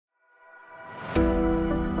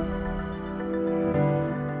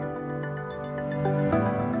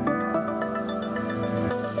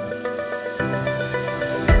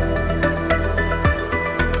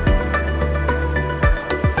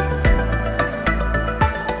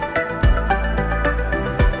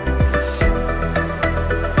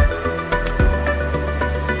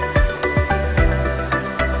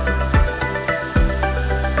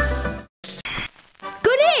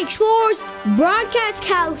Broadcast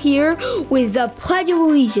Cal here with the Pledge of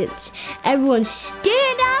Allegiance. Everyone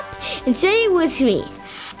stand up and say it with me.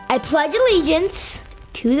 I pledge allegiance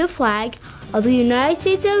to the flag of the United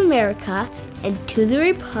States of America and to the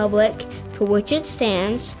republic for which it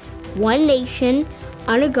stands, one nation,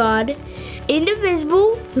 under God,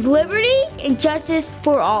 indivisible, with liberty and justice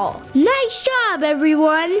for all. Nice job,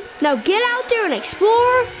 everyone. Now get out there and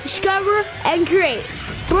explore, discover, and create.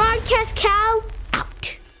 Broadcast Cal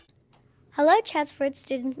out. Hello, Chatsford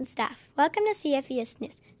students and staff. Welcome to Cfenews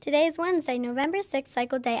News. Today is Wednesday, November 6th,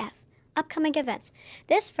 Cycle Day F. Upcoming events.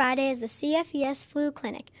 This Friday is the CFES Flu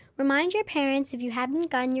Clinic. Remind your parents if you haven't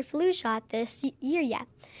gotten your flu shot this year yet.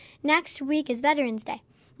 Next week is Veterans Day.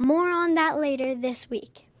 More on that later this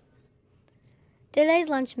week. Today's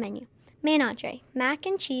lunch menu. Main entree, mac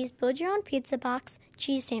and cheese, build your own pizza box,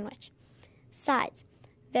 cheese sandwich. Sides,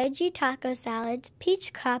 veggie taco salad,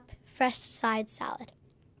 peach cup, fresh side salad.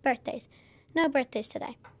 Birthdays. No birthdays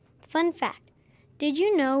today. Fun fact. Did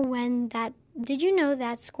you know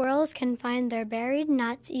that squirrels can find their buried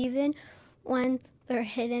nuts even when they're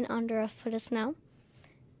hidden under a foot of snow?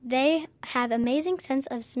 They have amazing sense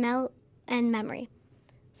of smell and memory.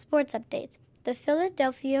 Sports updates. The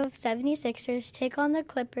Philadelphia 76ers take on the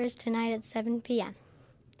Clippers tonight at 7 p.m.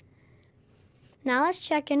 Now let's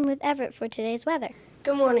check in with Everett for today's weather.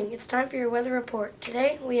 Good morning. It's time for your weather report.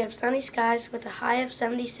 Today we have sunny skies with a high of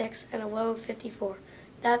 76 and a low of 54.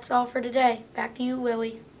 That's all for today. Back to you,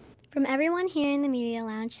 Willie. From everyone here in the Media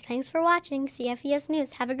Lounge, thanks for watching CFES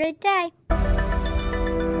News. Have a great day.